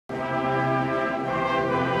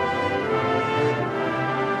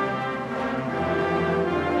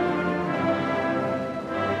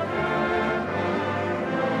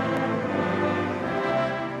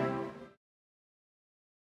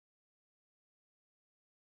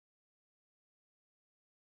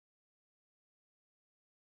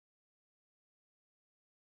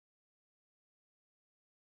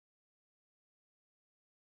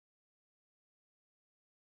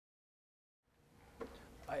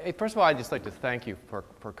First of all, I'd just like to thank you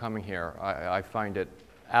for coming here. I find it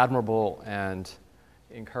admirable and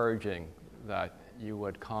encouraging that you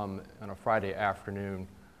would come on a Friday afternoon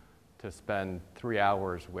to spend 3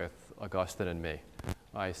 hours with Augustine and me.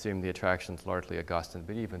 I assume the attraction's largely Augustine,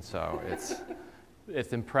 but even so,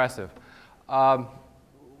 it's impressive.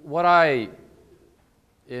 What I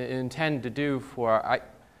intend to do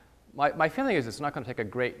my feeling is it's not going to take a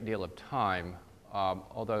great deal of time,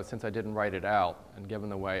 although since I didn't write it out, and given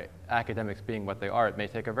the way academics being what they are, it may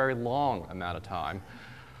take a very long amount of time.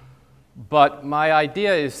 But my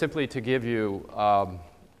idea is simply to give you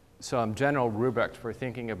some general rubrics for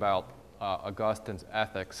thinking about Augustine's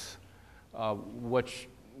ethics, which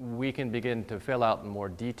we can begin to fill out in more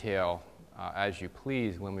detail as you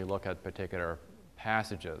please when we look at particular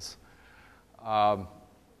passages.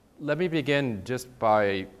 Let me begin just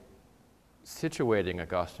by situating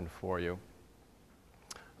Augustine for you.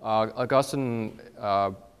 Augustine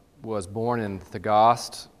was born in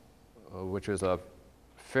Thagaste, which is a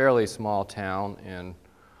fairly small town in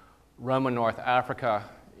Roman North Africa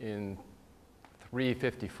in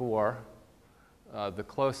 354. The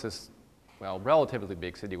closest, well, relatively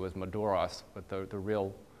big city was Maduros, but the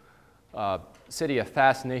real city of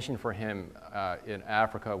fascination for him in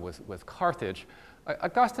Africa was Carthage.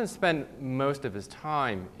 Augustine spent most of his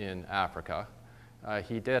time in Africa.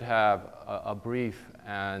 He did have a brief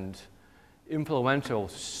and influential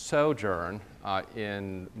sojourn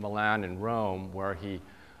in Milan and Rome, where he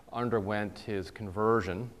underwent his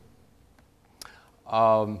conversion.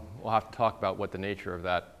 We'll have to talk about what the nature of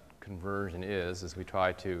that conversion is as we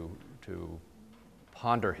try to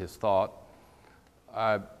ponder his thought.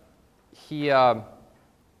 He's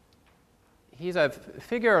a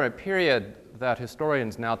figure in a period that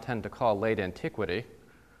historians now tend to call late antiquity,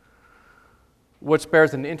 which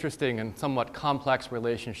bears an interesting and somewhat complex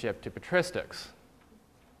relationship to patristics.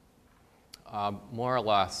 More or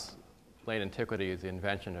less, late antiquity is the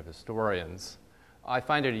invention of historians. I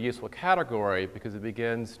find it a useful category because it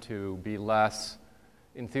begins to be less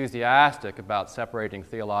enthusiastic about separating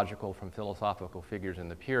theological from philosophical figures in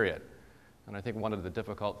the period. And I think one of the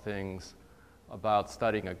difficult things about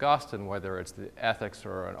studying Augustine, whether it's the ethics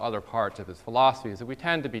or in other parts of his philosophy, is that we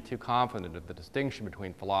tend to be too confident of the distinction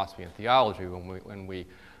between philosophy and theology when we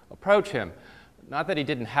approach him. Not that he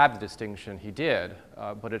didn't have the distinction, he did,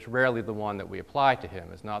 but it's rarely the one that we apply to him.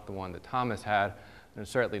 It's not the one that Thomas had, and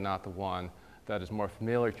it's certainly not the one that is more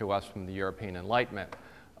familiar to us from the European Enlightenment.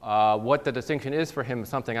 What the distinction is for him is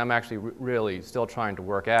something I'm actually really still trying to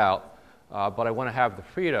work out, but I want to have the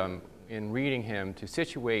freedom in reading him to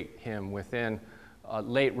situate him within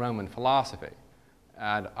late Roman philosophy.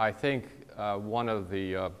 And I think one of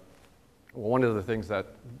the things that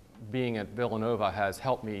being at Villanova has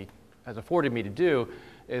afforded me to do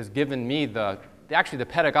is given me actually the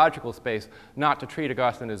pedagogical space not to treat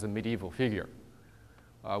Augustine as a medieval figure.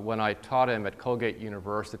 When I taught him at Colgate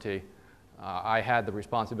University, I had the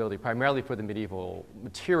responsibility primarily for the medieval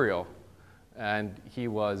material, and he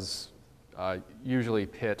was usually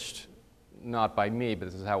pitched, not by me, but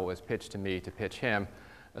this is how it was pitched to me to pitch him,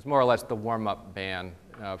 as more or less the warm-up band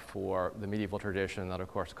for the medieval tradition that, of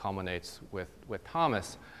course, culminates with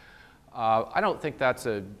Thomas. I don't think that's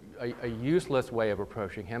a useless way of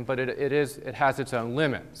approaching him, but it has its own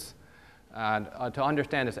limits. And to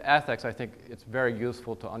understand his ethics, I think it's very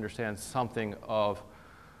useful to understand something of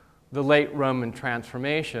the late Roman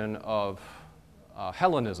transformation of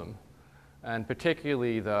Hellenism, and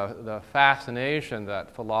particularly the fascination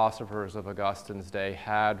that philosophers of Augustine's day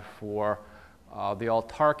had for the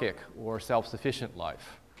autarkic or self-sufficient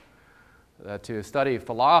life. To study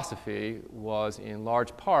philosophy was in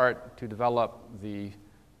large part to develop the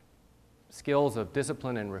skills of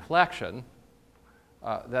discipline and reflection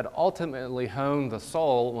that ultimately honed the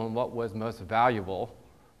soul on what was most valuable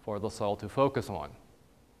for the soul to focus on.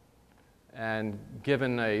 And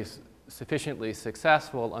given a sufficiently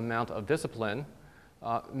successful amount of discipline,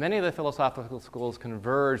 many of the philosophical schools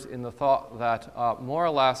converged in the thought that more or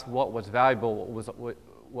less what was valuable was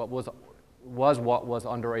what was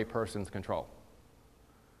under a person's control.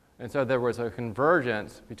 And so there was a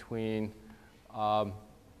convergence between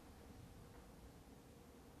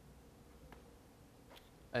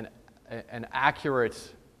an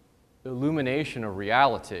accurate illumination of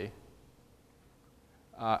reality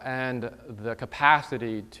and the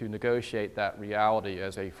capacity to negotiate that reality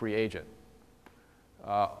as a free agent.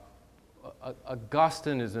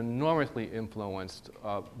 Augustine is enormously influenced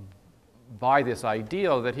by this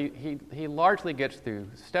ideal that he largely gets through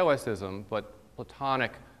Stoicism, but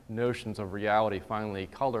Platonic notions of reality finally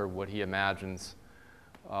color what he imagines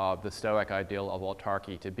the Stoic ideal of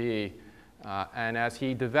autarky to be. And as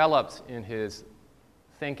he develops in his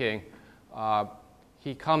thinking,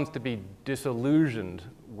 he comes to be disillusioned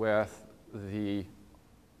with the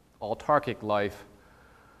autarkic life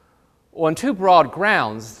on two broad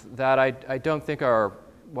grounds that I don't think are,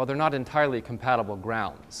 well, they're not entirely compatible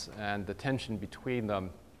grounds, and the tension between them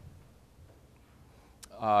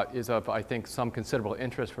is of, I think, some considerable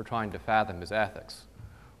interest for trying to fathom his ethics.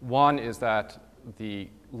 One is that the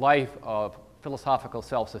life of philosophical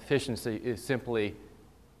self-sufficiency is simply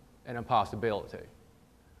an impossibility.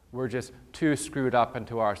 We're just too screwed up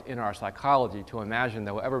in our psychology to imagine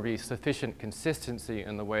there will ever be sufficient consistency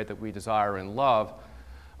in the way that we desire and love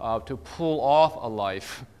to pull off a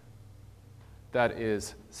life that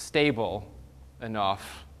is stable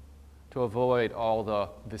enough to avoid all the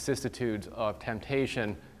vicissitudes of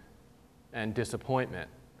temptation and disappointment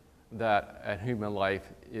that a human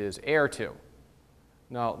life is heir to.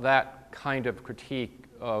 Now, that kind of critique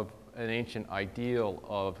of an ancient ideal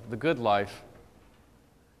of the good life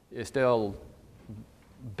is still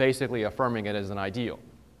basically affirming it as an ideal.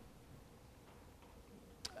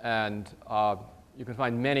 And you can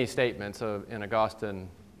find many statements in Augustine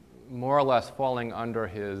more or less falling under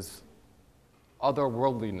his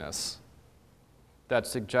otherworldliness that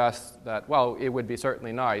suggests that, well, it would be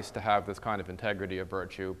certainly nice to have this kind of integrity of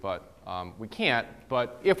virtue, but we can't.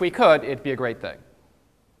 But if we could, it'd be a great thing.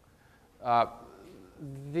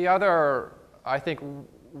 The other, I think,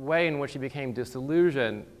 way in which he became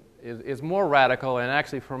disillusioned is more radical and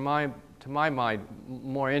actually, to my mind,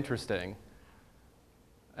 more interesting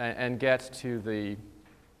and gets to the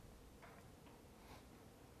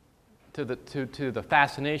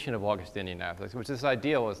fascination of Augustinian ethics, which this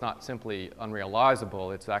ideal is not simply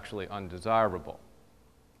unrealizable, it's actually undesirable.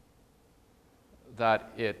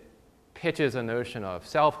 That it pitches a notion of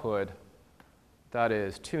selfhood that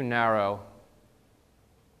is too narrow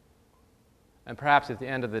and perhaps at the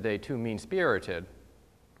end of the day too mean-spirited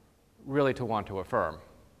really to want to affirm.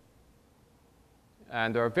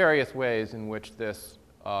 And there are various ways in which this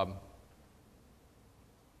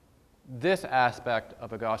aspect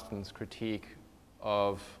of Augustine's critique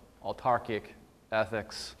of autarkic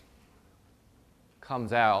ethics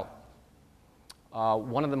comes out.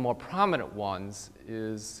 One of the more prominent ones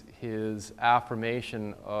is his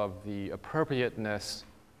affirmation of the appropriateness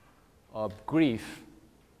of grief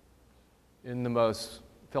in the most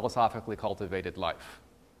philosophically cultivated life,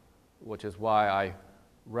 which is why I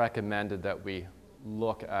recommended that we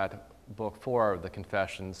look at Book 4 of the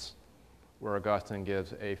Confessions, where Augustine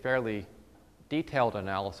gives a fairly detailed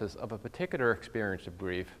analysis of a particular experience of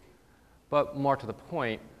grief, but more to the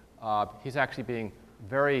point, he's actually being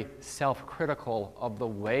very self-critical of the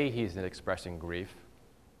way he's expressing grief.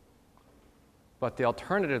 But the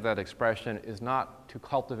alternative to that expression is not to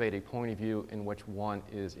cultivate a point of view in which one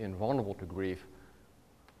is invulnerable to grief,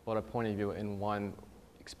 but a point of view in one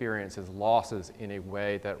experiences losses in a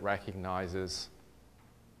way that recognizes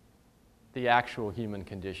the actual human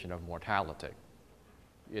condition of mortality,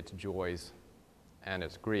 its joys and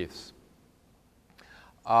its griefs.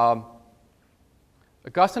 Augustine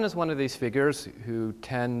is one of these figures who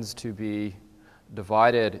tends to be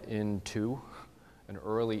divided into an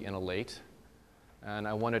early and a late. And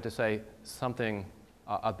I wanted to say something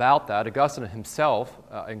about that. Augustine himself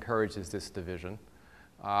encourages this division.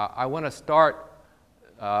 I want to start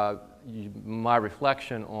my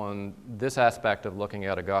reflection on this aspect of looking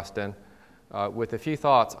at Augustine with a few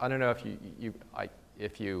thoughts. I don't know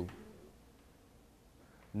if you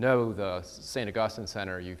know the St. Augustine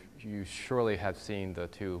Center, you surely have seen the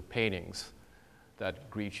two paintings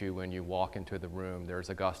that greet you when you walk into the room.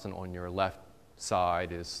 There's Augustine on your left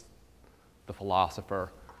side is the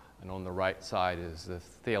philosopher, and on the right side is the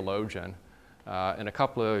theologian. And a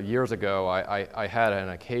couple of years ago, I had an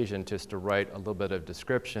occasion just to write a little bit of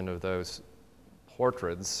description of those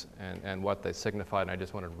portraits and what they signified, and I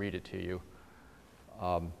just want to read it to you.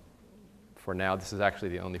 For now, this is actually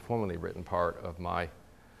the only formally written part of my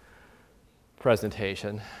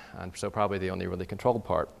presentation, and so probably the only really controlled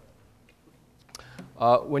part.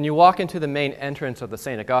 When you walk into the main entrance of the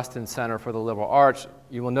St. Augustine Center for the Liberal Arts,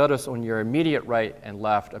 you will notice on your immediate right and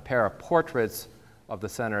left a pair of portraits of the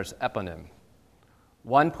center's eponym.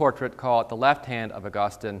 One portrait, called The Left Hand of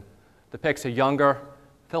Augustine, depicts a younger,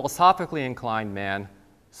 philosophically inclined man,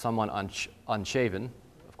 someone unshaven,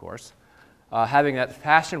 of course, having that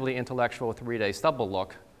fashionably intellectual three-day stubble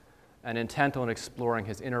look and intent on exploring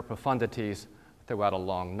his inner profundities throughout a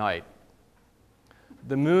long night.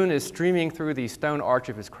 The moon is streaming through the stone arch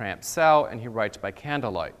of his cramped cell, and he writes by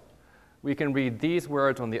candlelight. We can read these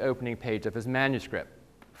words on the opening page of his manuscript: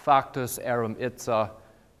 Factus erum ipsa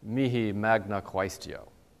mihi magna quaestio.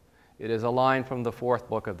 It is a line from the fourth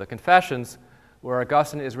book of the Confessions, where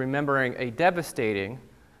Augustine is remembering a devastating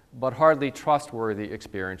but hardly trustworthy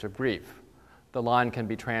experience of grief. The line can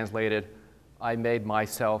be translated, "I made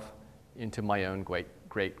myself into my own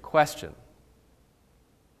great question."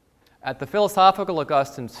 At the philosophical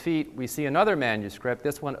Augustine's feet, we see another manuscript,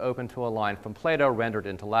 this one open to a line from Plato rendered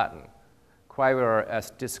into Latin, "Quaevor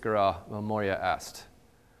est discere memoria est."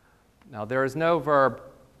 Now, there is no verb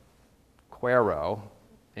quaero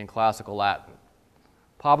in classical Latin.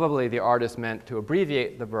 Probably the artist meant to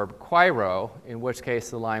abbreviate the verb quaero, in which case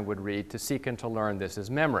the line would read, "To seek and to learn, this is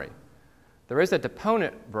memory." There is a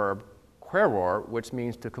deponent verb, quaeror, which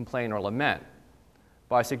means to complain or lament.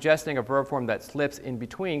 By suggesting a verb form that slips in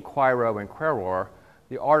between quaero and quaeror,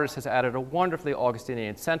 the artist has added a wonderfully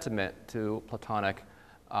Augustinian sentiment to Platonic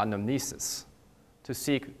anamnesis. To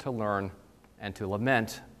seek, to learn, and to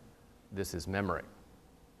lament, this is memory.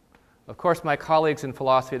 Of course, my colleagues in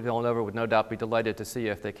philosophy at Villanova would no doubt be delighted to see,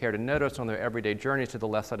 if they care to notice on their everyday journeys to the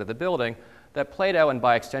left side of the building, that Plato, and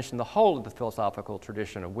by extension the whole of the philosophical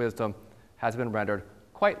tradition of wisdom, has been rendered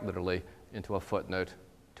quite literally into a footnote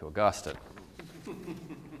to Augustine.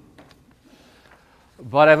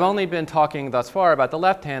 But I've only been talking thus far about the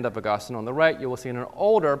left hand of Augustine. On the right, you will see an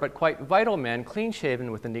older but quite vital man,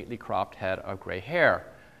 clean-shaven with a neatly cropped head of gray hair.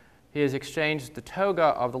 He has exchanged the toga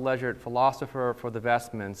of the leisured philosopher for the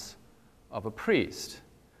vestments of a priest.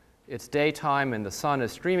 It's daytime and the sun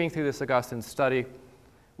is streaming through this Augustine study.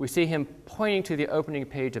 We see him pointing to the opening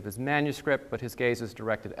page of his manuscript, but his gaze is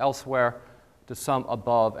directed elsewhere, to some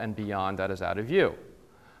above and beyond that is out of view.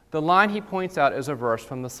 The line he points out is a verse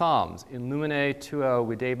from the Psalms, "In lumine tuo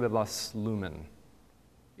videbimus lumen."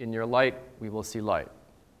 In your light, we will see light.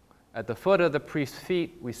 At the foot of the priest's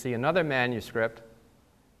feet, we see another manuscript.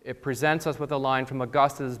 It presents us with a line from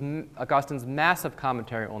Augustine's massive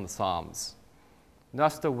commentary on the Psalms.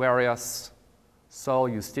 "Noster veritas sol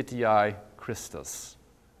justitiae Christus."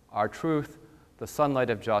 Our truth, the sunlight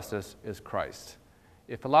of justice, is Christ.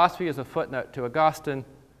 If philosophy is a footnote to Augustine,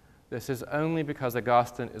 this is only because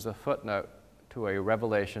Augustine is a footnote to a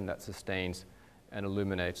revelation that sustains and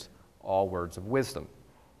illuminates all words of wisdom.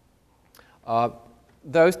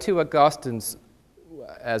 Those two Augustines,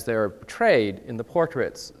 as they're portrayed in the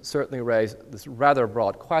portraits, certainly raise this rather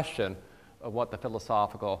broad question of what the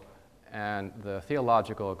philosophical and the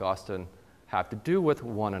theological Augustine have to do with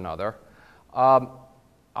one another.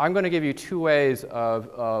 I'm going to give you two ways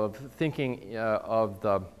of thinking of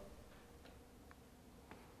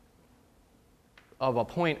a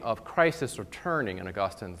point of crisis or turning in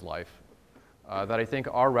Augustine's life that I think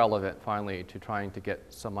are relevant, finally, to trying to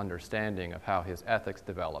get some understanding of how his ethics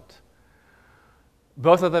developed.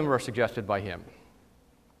 Both of them were suggested by him.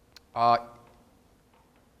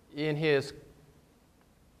 In his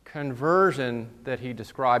conversion that he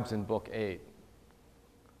describes in Book 8,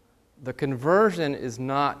 the conversion is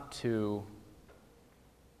not to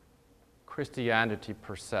Christianity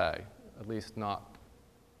per se, at least not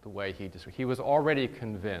the way he described. He was already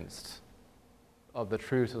convinced of the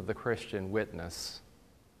truth of the Christian witness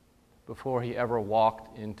before he ever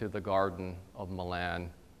walked into the Garden of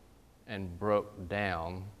Milan and broke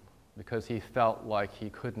down because he felt like he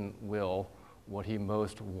couldn't will what he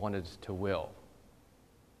most wanted to will.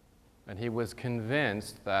 And he was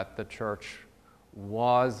convinced that the church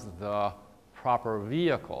was the proper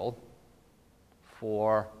vehicle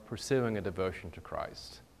for pursuing a devotion to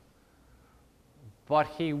Christ. But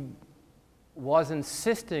he was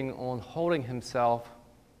insisting on holding himself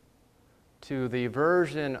to the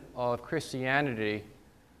version of Christianity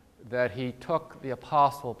that he took the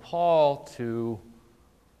Apostle Paul to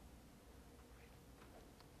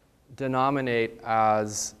denominate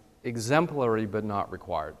as exemplary but not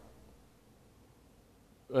required.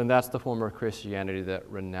 And that's the form of Christianity that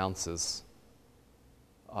renounces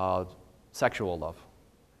sexual love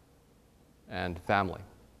and family.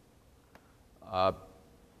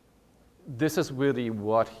 This is really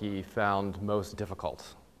what he found most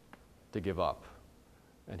difficult to give up.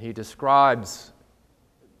 And he describes,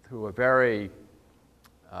 through a very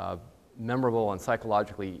memorable and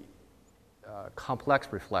psychologically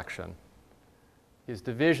complex reflection, his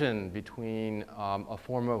division between a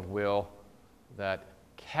form of will that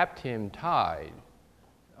kept him tied,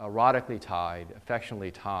 erotically tied,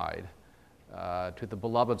 affectionately tied to the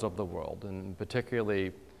beloveds of the world, and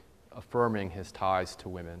particularly affirming his ties to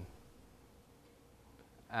women.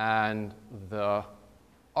 And the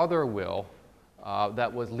other will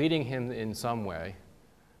that was leading him in some way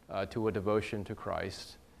to a devotion to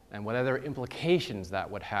Christ, and whatever implications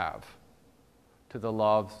that would have to the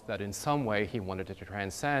love that in some way he wanted to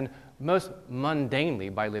transcend, most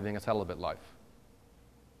mundanely by living a celibate life.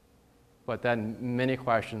 But then many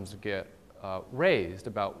questions get raised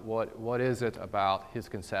about what is it about his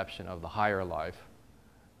conception of the higher life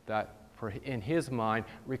that, in his mind,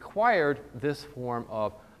 required this form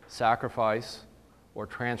of sacrifice or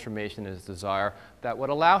transformation in his desire that would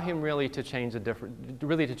allow him really to change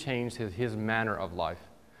his manner of life.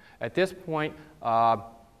 At this point,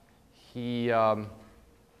 he had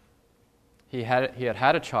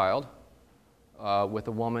a child with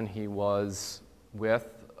a woman he was with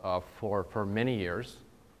for many years,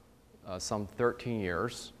 some 13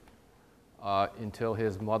 years, until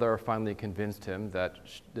his mother finally convinced him that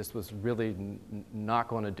this was really not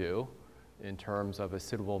going to do in terms of a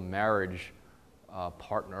suitable marriage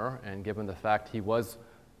partner, and given the fact he was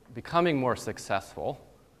becoming more successful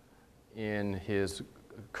in his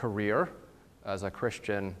career as a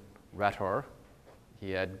Christian rhetor.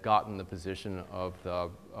 He had gotten the position of the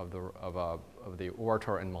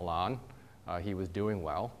orator in Milan. He was doing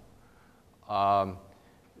well. There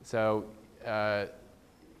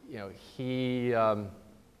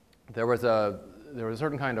was a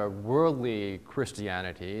certain kind of worldly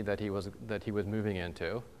Christianity that he was moving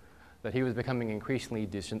into, that he was becoming increasingly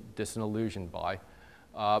disillusioned by,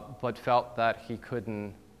 but felt that he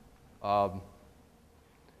couldn't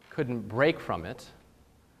break from it.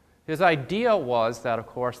 His idea was that, of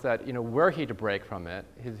course, that were he to break from it,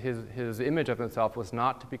 his image of himself was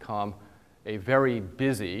not to become a very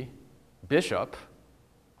busy bishop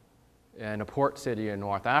in a port city in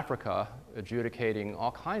North Africa, adjudicating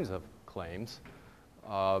all kinds of claims,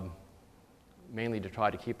 mainly to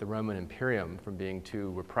try to keep the Roman Imperium from being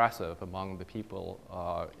too repressive among the people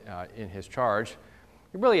in his charge.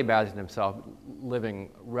 He really imagined himself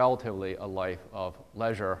living relatively a life of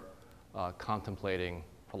leisure, contemplating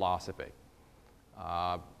philosophy.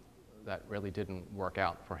 That really didn't work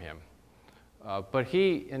out for him. But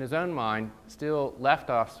he, in his own mind, still left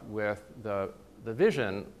us with the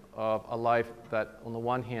vision of a life that, on the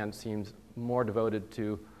one hand, seems more devoted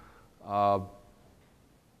to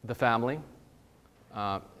the family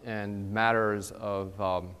and matters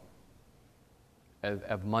of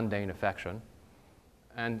mundane affection,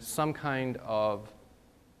 and some kind of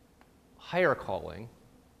higher calling,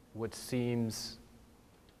 which seems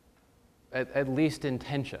at least in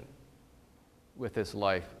tension with this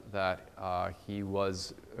life that he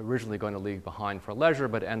was originally going to leave behind for leisure,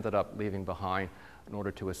 but ended up leaving behind in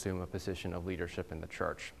order to assume a position of leadership in the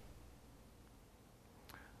church.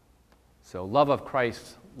 So love of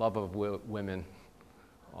Christ, love of women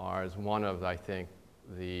is one of, I think,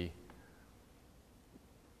 the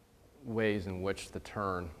ways in which the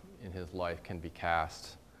turn in his life can be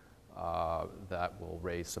cast that will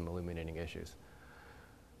raise some illuminating issues.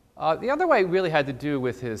 The other way really had to do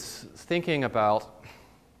with his thinking about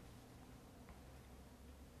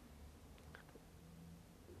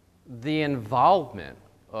the involvement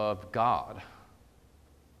of God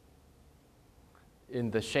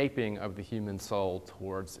in the shaping of the human soul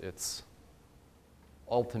towards its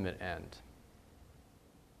ultimate end.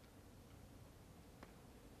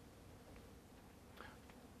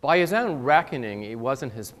 By his own reckoning, it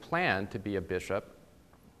wasn't his plan to be a bishop.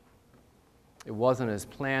 It wasn't his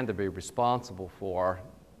plan to be responsible for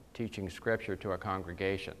teaching Scripture to a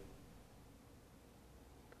congregation.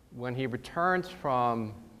 When he returns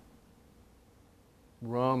from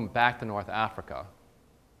Rome back to North Africa,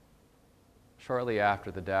 shortly after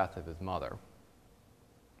the death of his mother,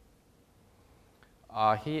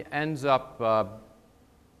 he ends up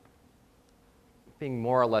being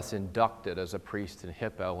more or less inducted as a priest in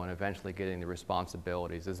Hippo and eventually getting the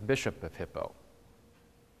responsibilities as bishop of Hippo.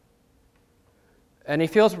 And he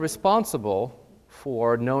feels responsible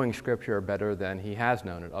for knowing Scripture better than he has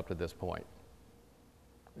known it up to this point.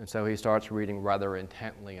 And so he starts reading rather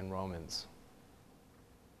intently in Romans.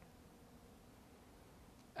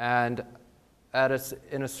 And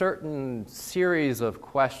in a certain series of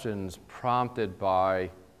questions prompted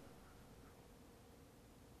by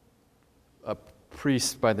a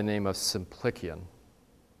priest by the name of Simplician,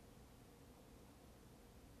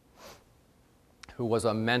 who was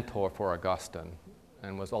a mentor for Augustine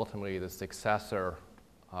and was ultimately the successor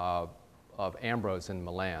of Ambrose in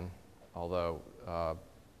Milan, although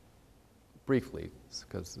briefly,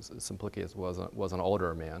 because Simplicius was an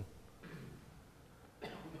older man.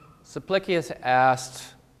 Simplicius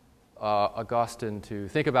asked Augustine to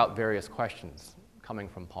think about various questions coming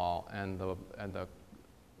from Paul, and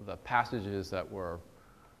the passages that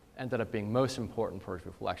ended up being most important for his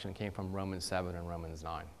reflection came from Romans 7 and Romans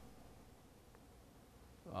 9.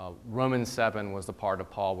 Romans 7 was the part of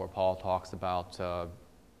Paul where Paul talks about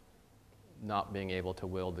not being able to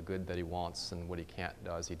will the good that he wants, and what he can't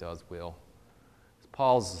he does will. It's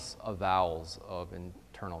Paul's avowals of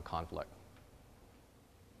internal conflict.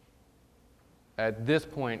 At this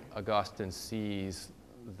point, Augustine sees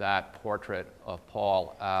that portrait of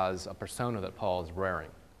Paul as a persona that Paul is wearing.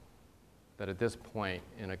 That at this point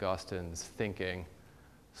in Augustine's thinking,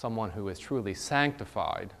 someone who is truly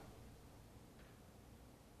sanctified,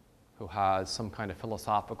 who has some kind of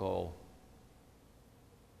philosophical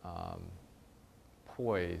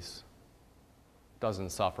poise, doesn't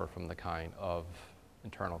suffer from the kind of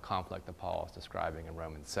internal conflict that Paul is describing in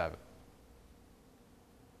Romans 7.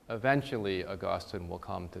 Eventually, Augustine will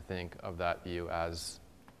come to think of that view as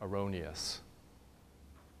erroneous.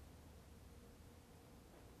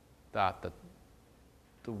 That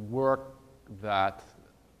the work that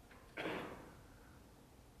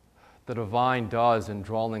the divine does in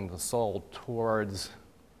drawing the soul towards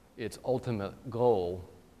its ultimate goal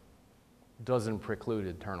doesn't preclude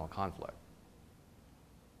eternal conflict.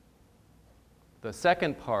 The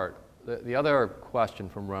second part, the other question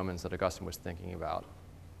from Romans that Augustine was thinking about,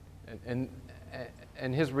 and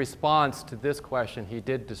his response to this question he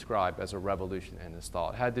did describe as a revolution in his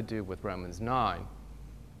thought, had to do with Romans 9,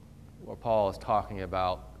 where Paul is talking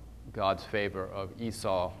about God's favor of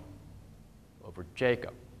Esau over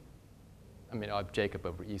Jacob. Of Jacob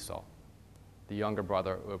over Esau, the younger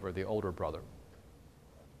brother over the older brother.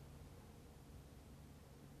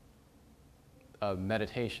 A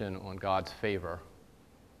meditation on God's favor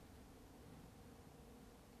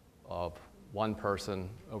of one person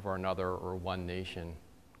over another, or one nation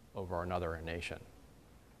over another nation.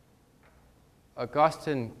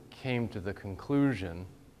 Augustine came to the conclusion,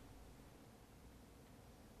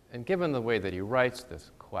 and given the way that he writes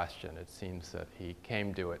this question, it seems that he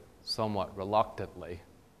came to it somewhat reluctantly,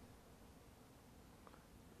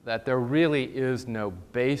 that there really is no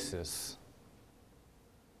basis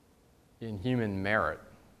in human merit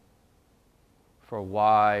for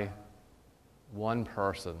why one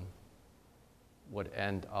person would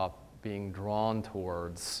end up being drawn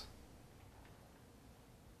towards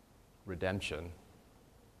redemption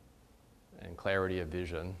and clarity of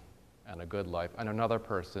vision and a good life, and another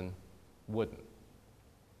person wouldn't.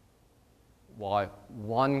 Why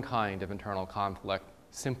one kind of internal conflict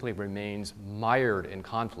simply remains mired in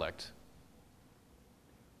conflict,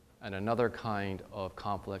 and another kind of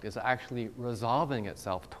conflict is actually resolving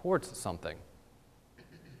itself towards something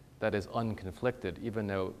that is unconflicted, even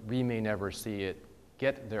though we may never see it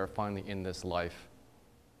get there finally in this life.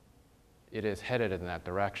 It is headed in that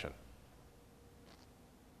direction.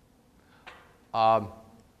 I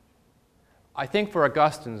think for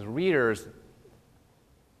Augustine's readers,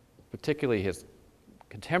 particularly his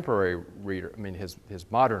contemporary reader, his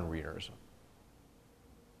modern readers,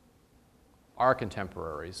 our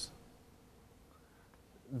contemporaries,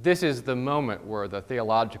 this is the moment where the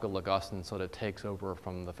theological Augustine sort of takes over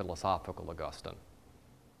from the philosophical Augustine.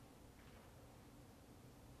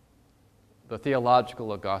 The theological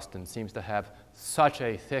Augustine seems to have such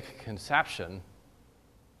a thick conception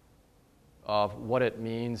of what it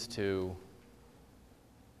means to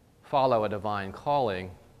follow a divine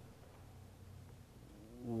calling.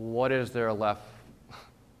 What is there left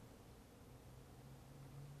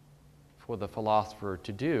for the philosopher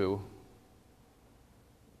to do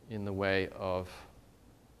in the way of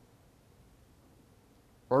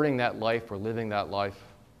earning that life or living that life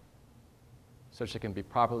such it can be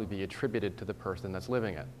properly be attributed to the person that's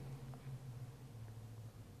living it?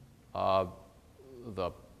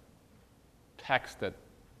 The text that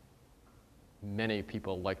many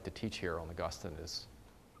people like to teach here on Augustine is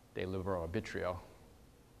De Libero Arbitrio,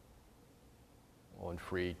 on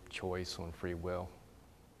free choice, on free will.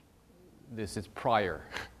 This is prior.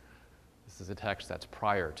 This is a text that's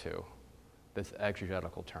prior to this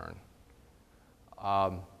exegetical turn.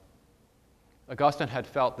 Augustine had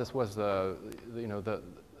felt this was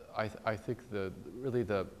I think really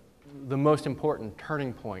the most important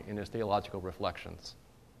turning point in his theological reflections.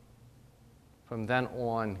 From then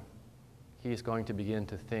on, he's going to begin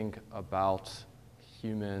to think about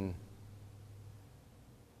human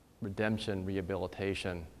redemption,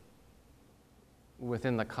 rehabilitation,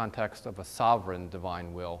 within the context of a sovereign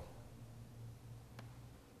divine will.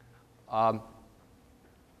 I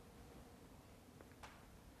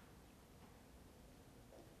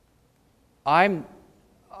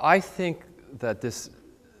think that this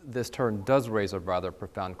turn does raise a rather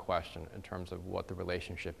profound question in terms of what the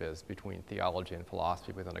relationship is between theology and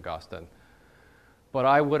philosophy within Augustine. But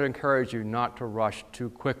I would encourage you not to rush too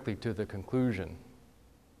quickly to the conclusion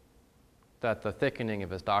that the thickening of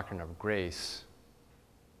his doctrine of grace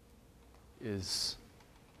is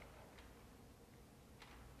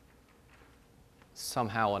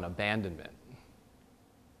somehow an abandonment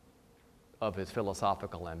of his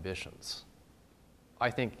philosophical ambitions. I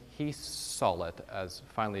think he saw it as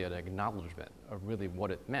finally an acknowledgement of really what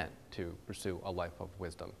it meant to pursue a life of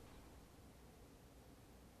wisdom.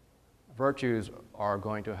 Virtues are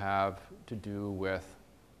going to have to do with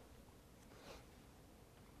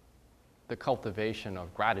the cultivation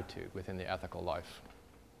of gratitude within the ethical life,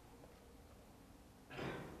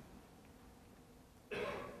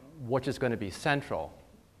 which is going to be central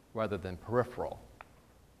rather than peripheral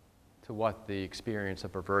to what the experience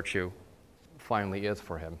of a virtue finally is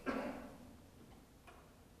for him.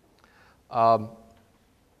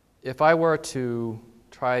 If I were to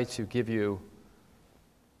try to give you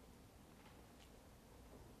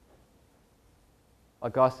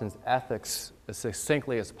Augustine's ethics as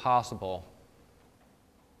succinctly as possible,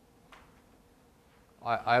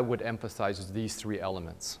 I would emphasize these three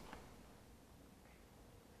elements.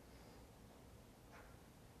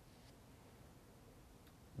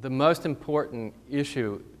 The most important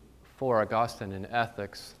issue for Augustine in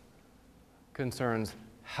ethics concerns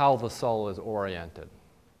how the soul is oriented.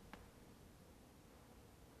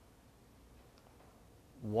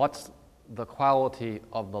 What's the quality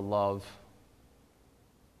of the love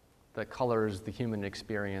that colors the human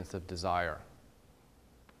experience of desire?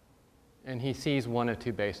 And he sees one of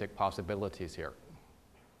two basic possibilities here.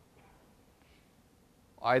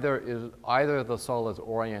 Either the soul is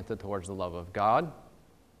oriented towards the love of God,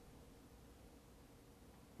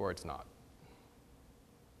 or it's not.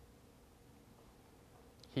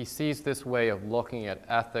 He sees this way of looking at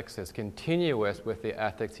ethics as continuous with the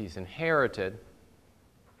ethics he's inherited,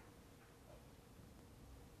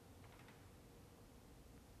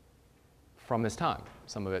 from his time,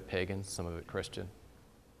 some of it pagan, some of it Christian.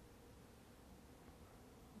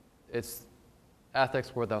 It's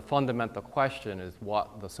ethics where the fundamental question is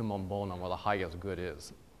what the summum bonum, or the highest good,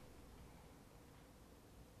 is.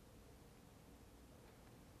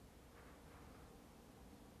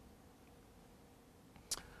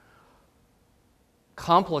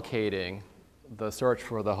 Complicating the search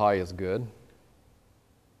for the highest good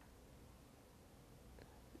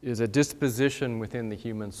is a disposition within the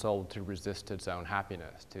human soul to resist its own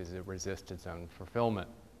happiness, to resist its own fulfillment.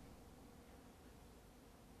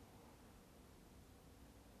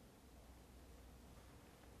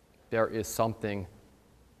 There is something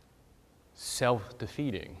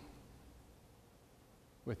self-defeating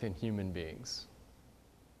within human beings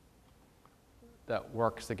that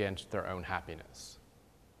works against their own happiness.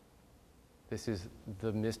 This is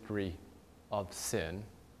the mystery of sin,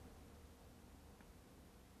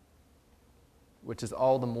 which is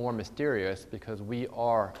all the more mysterious because we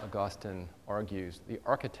are, Augustine argues, the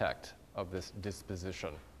architect of this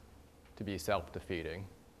disposition to be self-defeating.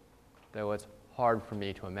 Though it's hard for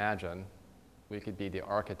me to imagine we could be the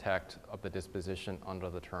architect of the disposition under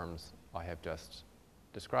the terms I have just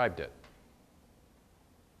described it.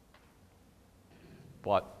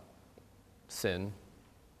 But sin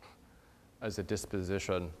as a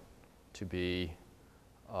disposition to be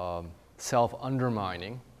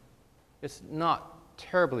self-undermining, it's not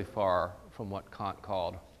terribly far from what Kant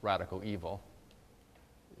called radical evil,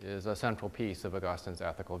 is a central piece of Augustine's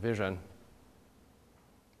ethical vision.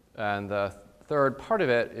 And the third part of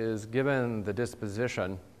it is, given the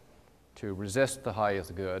disposition to resist the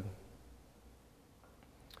highest good,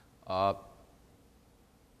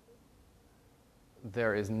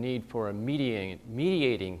 there is need for a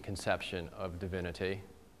mediating conception of divinity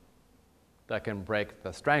that can break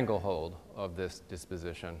the stranglehold of this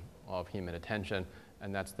disposition of human attention,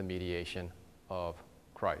 and that's the mediation of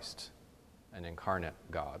Christ, an incarnate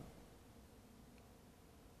God.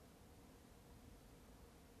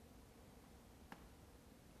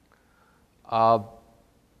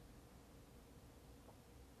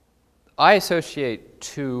 I associate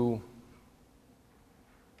two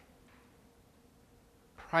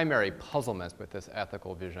primary puzzlements with this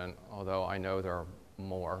ethical vision, although I know there are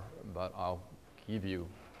more, but I'll give you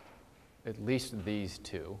at least these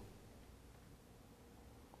two.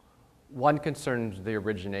 One concerns the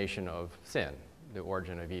origination of sin, the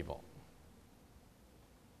origin of evil.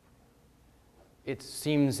 It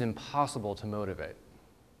seems impossible to motivate.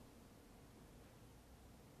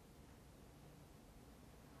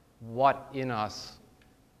 What in us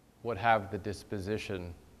would have the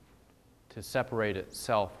disposition to separate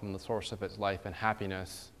itself from the source of its life and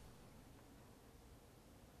happiness,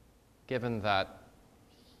 given that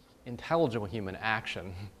intelligible human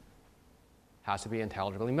action has to be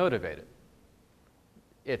intelligibly motivated?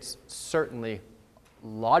 It's certainly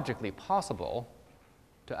logically possible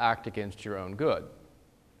to act against your own good.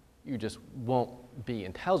 You just won't be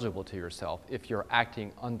intelligible to yourself if you're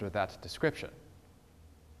acting under that description.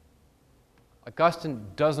 Augustine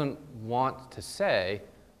doesn't want to say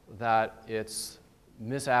that it's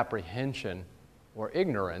misapprehension or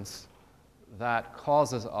ignorance that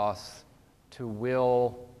causes us to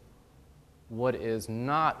will what is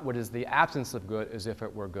the absence of good as if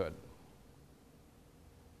it were good.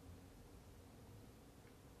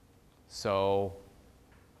 So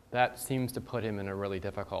that seems to put him in a really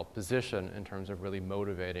difficult position in terms of really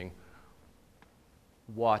motivating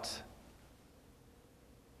what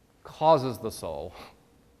causes the soul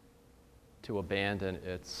to abandon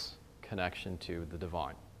its connection to the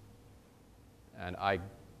divine. And I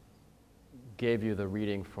gave you the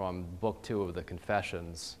reading from Book 2 of the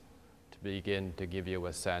Confessions to begin to give you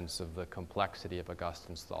a sense of the complexity of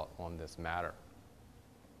Augustine's thought on this matter.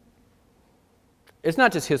 It's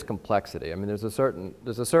not just his complexity. I mean, there's a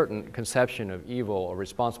certain conception of evil or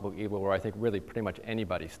responsible evil where I think really pretty much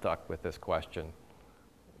anybody's stuck with this question,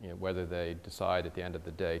 whether they decide at the end of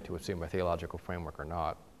the day to assume a theological framework or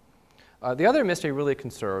not. The other mystery really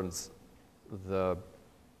concerns the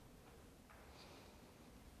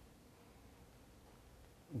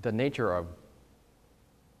nature of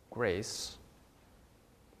grace.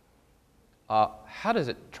 How does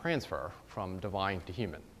it transfer from divine to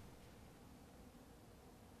human?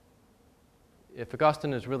 If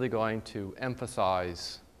Augustine is really going to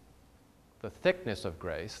emphasize the thickness of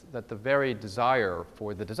grace, that the very desire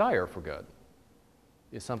for good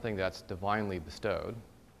is something that's divinely bestowed,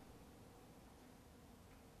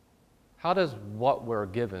 how does what we're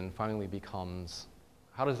given finally become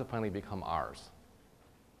ours?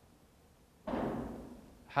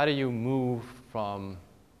 How do you move from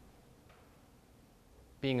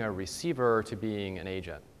being a receiver to being an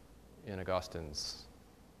agent in Augustine's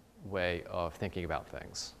way of thinking about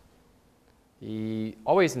things? He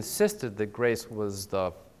always insisted that grace was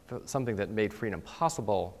something that made freedom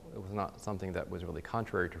possible. It was not something that was really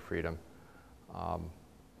contrary to freedom.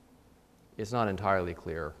 It's not entirely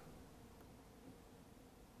clear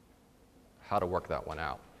how to work that one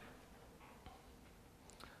out.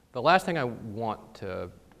 The last thing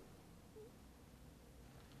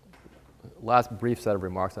last brief set of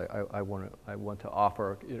remarks I want to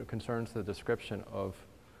offer concerns the description of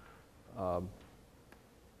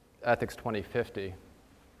Ethics 2050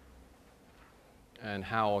 and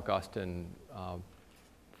how Augustine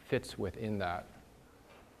fits within that.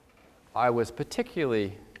 I was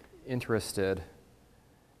particularly interested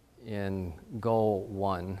in goal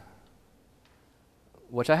 1,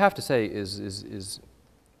 which I have to say is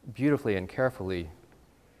beautifully and carefully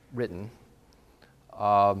written,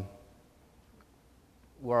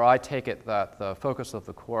 where I take it that the focus of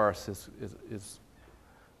the course is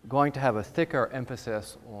going to have a thicker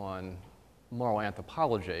emphasis on moral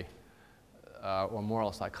anthropology or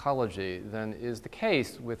moral psychology than is the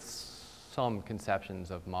case with some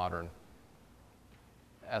conceptions of modern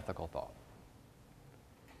ethical thought.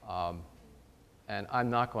 And I'm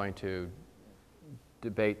not going to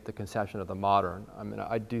debate the conception of the modern. I mean,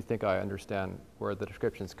 I do think I understand where the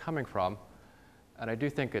description is coming from, and I do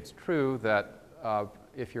think it's true that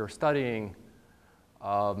if you're studying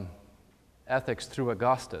ethics through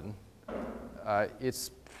Augustine, it's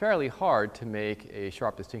fairly hard to make a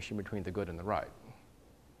sharp distinction between the good and the right.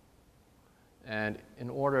 And in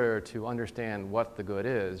order to understand what the good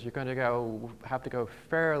is, you're going to have to go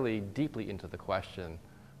fairly deeply into the question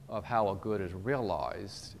of how a good is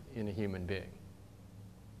realized in a human being,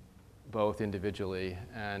 both individually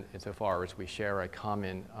and insofar as we share a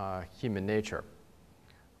common human nature.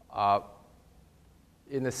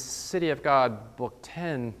 In the City of God, Book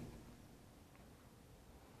 10,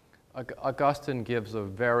 Augustine gives a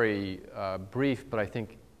very brief, but I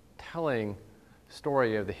think telling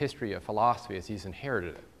story of the history of philosophy as he's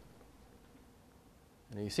inherited it.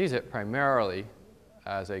 And he sees it primarily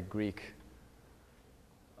as a Greek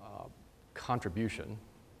contribution.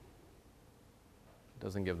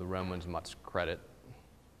 Doesn't give the Romans much credit.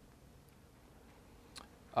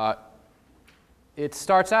 It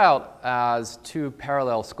starts out as two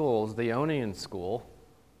parallel schools, the Ionian school,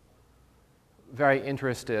 very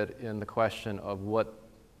interested in the question of what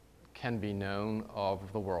can be known of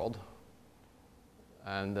the world,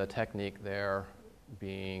 and the technique there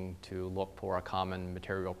being to look for a common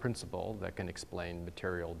material principle that can explain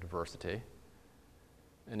material diversity.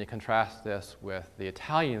 And you contrast this with the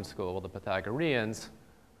Italian school, the Pythagoreans,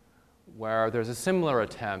 where there's a similar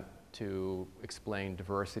attempt to explain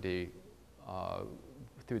diversity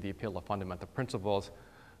through the appeal of fundamental principles,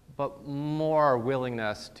 but more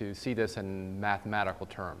willingness to see this in mathematical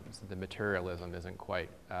terms. The materialism isn't quite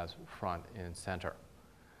as front and center.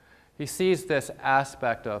 He sees this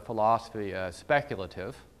aspect of philosophy as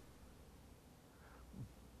speculative,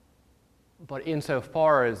 But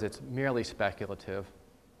insofar as it's merely speculative,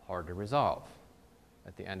 hard to resolve.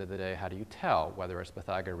 At the end of the day, how do you tell whether it's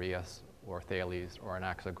Pythagoras or Thales or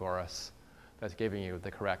Anaxagoras that's giving you the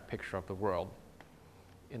correct picture of the world?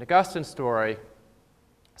 In Augustine's story,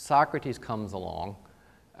 Socrates comes along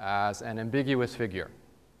as an ambiguous figure.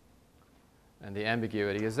 And the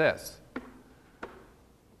ambiguity is this.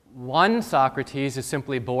 One Socrates is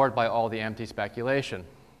simply bored by all the empty speculation.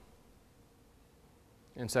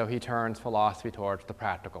 And so he turns philosophy towards the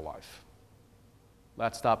practical life.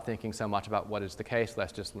 Let's stop thinking so much about what is the case.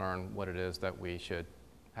 Let's just learn what it is that we should,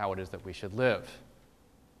 how it is that we should live.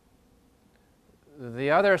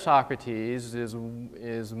 The other Socrates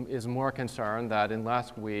is more concerned that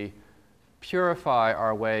unless we purify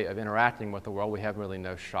our way of interacting with the world, we have really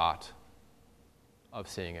no shot of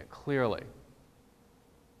seeing it clearly.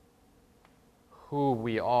 Who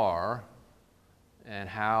we are and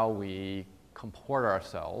how we comport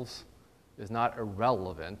ourselves is not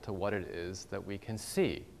irrelevant to what it is that we can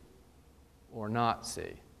see or not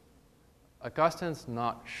see. Augustine's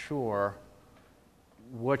not sure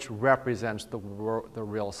which represents the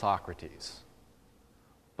real Socrates.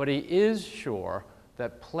 But he is sure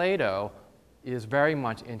that Plato is very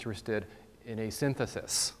much interested in a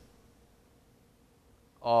synthesis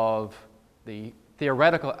of the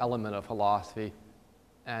theoretical element of philosophy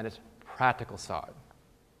and its practical side.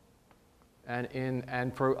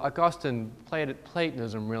 And for Augustine,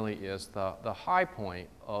 Platonism really is the high point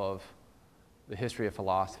of the history of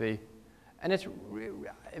philosophy. And it's,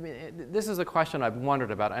 I mean, this is a question I've wondered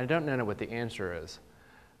about, and I don't know what the answer is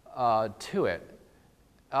to it.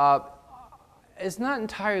 It's not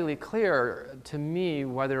entirely clear to me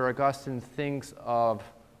whether Augustine thinks of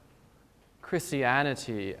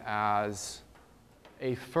Christianity as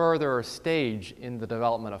a further stage in the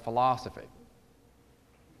development of philosophy,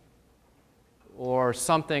 or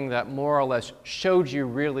something that more or less showed you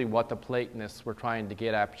really what the Platonists were trying to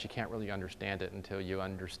get at, but you can't really understand it until you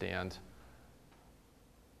understand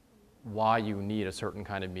why you need a certain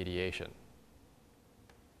kind of mediation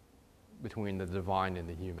between the divine and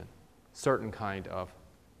the human, certain kind of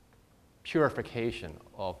purification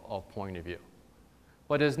of point of view.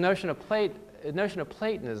 But his notion of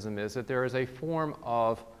Platonism is that there is a form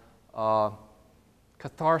of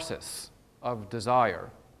catharsis, of desire,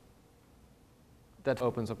 that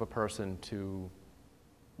opens up a person to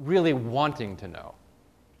really wanting to know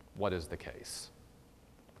what is the case.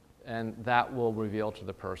 And that will reveal to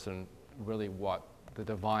the person really what the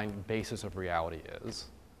divine basis of reality is.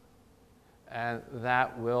 And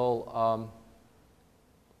that will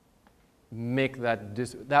make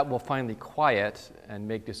that will finally quiet and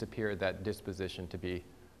make disappear that disposition to be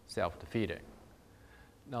self-defeating.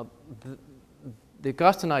 Now, the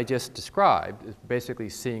Augustine I just described is basically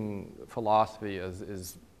seeing philosophy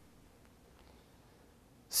as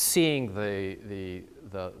seeing the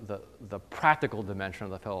practical dimension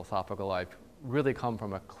of the philosophical life really come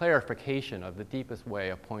from a clarification of the deepest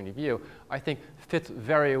way of point of view, I think fits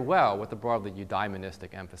very well with the broadly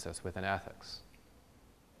eudaimonistic emphasis within ethics.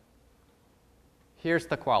 Here's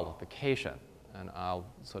the qualification, and I'll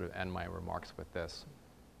sort of end my remarks with this.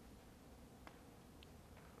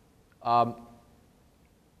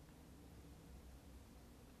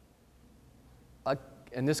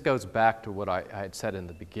 And this goes back to what I had said in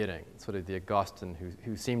the beginning, sort of the Augustine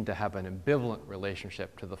who seemed to have an ambivalent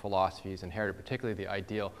relationship to the philosophies inherited, particularly the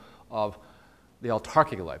ideal of the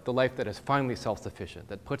autarkic life, the life that is finally self-sufficient,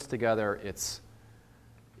 that puts together its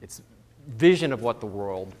vision of what the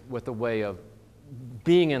world, with the way of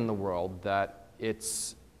being in the world that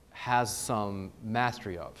it has some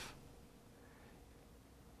mastery of.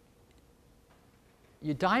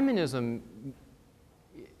 Eudaimonism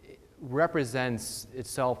represents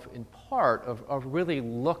itself in part of really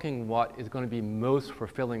looking what is going to be most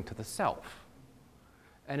fulfilling to the self.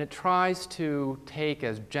 And it tries to take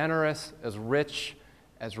as generous, as rich,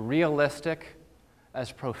 as realistic,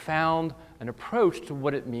 as profound an approach to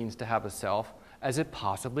what it means to have a self as it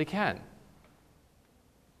possibly can.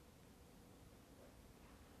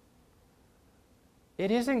 It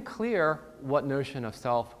isn't clear what notion of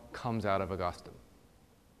self comes out of Augustine.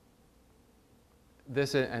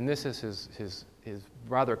 This is his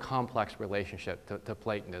rather complex relationship to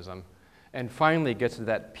Platonism, and finally gets to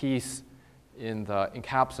that piece in the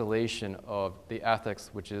encapsulation of the ethics,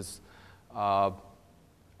 which is, I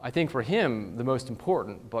think for him, the most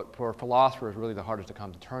important, but for philosophers, really the hardest to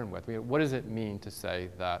come to terms with. I mean, what does it mean to say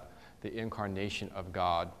that the incarnation of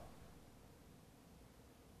God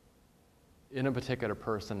in a particular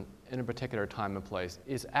person, in a particular time and place,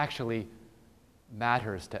 is actually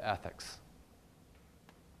matters to ethics?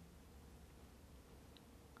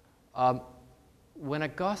 When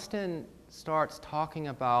Augustine starts talking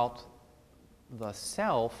about the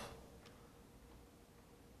self,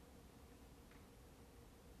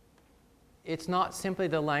 it's not simply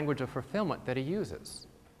the language of fulfillment that he uses.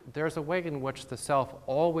 There's a way in which the self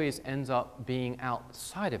always ends up being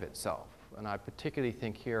outside of itself. And I particularly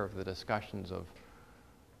think here of the discussions of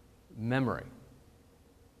memory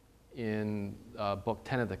in Book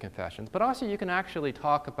 10 of the Confessions. But also you can actually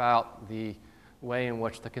talk about the way in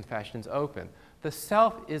which the Confessions open. The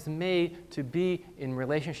self is made to be in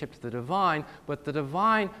relationship to the divine, but the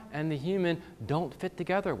divine and the human don't fit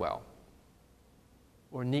together well,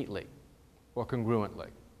 or neatly, or congruently.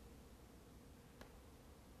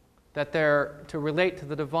 That to relate to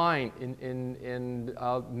the divine in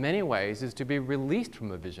many ways is to be released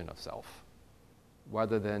from a vision of self,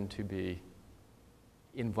 rather than to be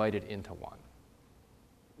invited into one.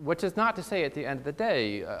 Which is not to say at the end of the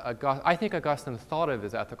day, I think Augustine thought of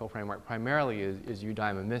his ethical framework primarily as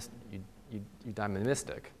eudaimonistic.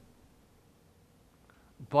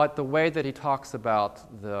 But the way that he talks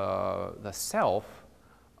about the self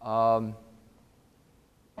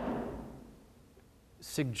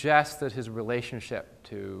suggests that his relationship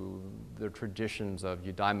to the traditions of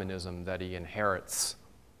eudaimonism that he inherits,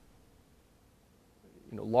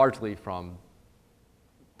 largely from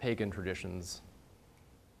pagan traditions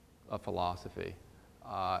of philosophy,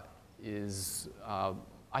 is,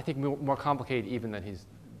 I think, more complicated even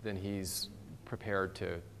than he's prepared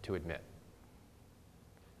to admit.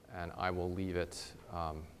 And I will leave it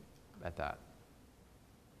at that.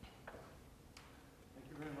 Thank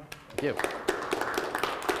you very much. Thank you.